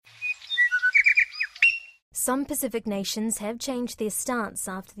Some Pacific nations have changed their stance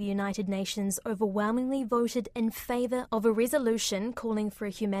after the United Nations overwhelmingly voted in favour of a resolution calling for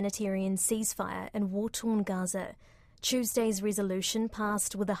a humanitarian ceasefire in war-torn Gaza. Tuesday's resolution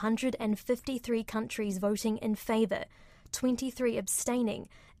passed with 153 countries voting in favour, 23 abstaining,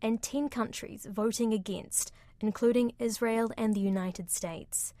 and 10 countries voting against, including Israel and the United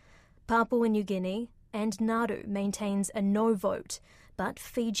States. Papua New Guinea and Nauru maintains a no vote, but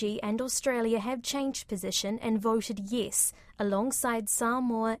Fiji and Australia have changed position and voted yes, alongside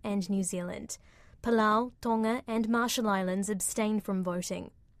Samoa and New Zealand. Palau, Tonga and Marshall Islands abstain from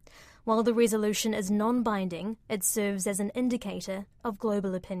voting. While the resolution is non-binding, it serves as an indicator of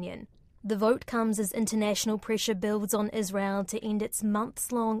global opinion. The vote comes as international pressure builds on Israel to end its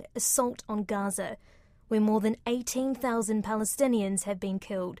months-long assault on Gaza, where more than 18,000 Palestinians have been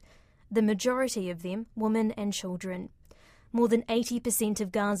killed, the majority of them women and children. More than 80%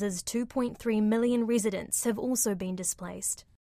 of Gaza's 2.3 million residents have also been displaced.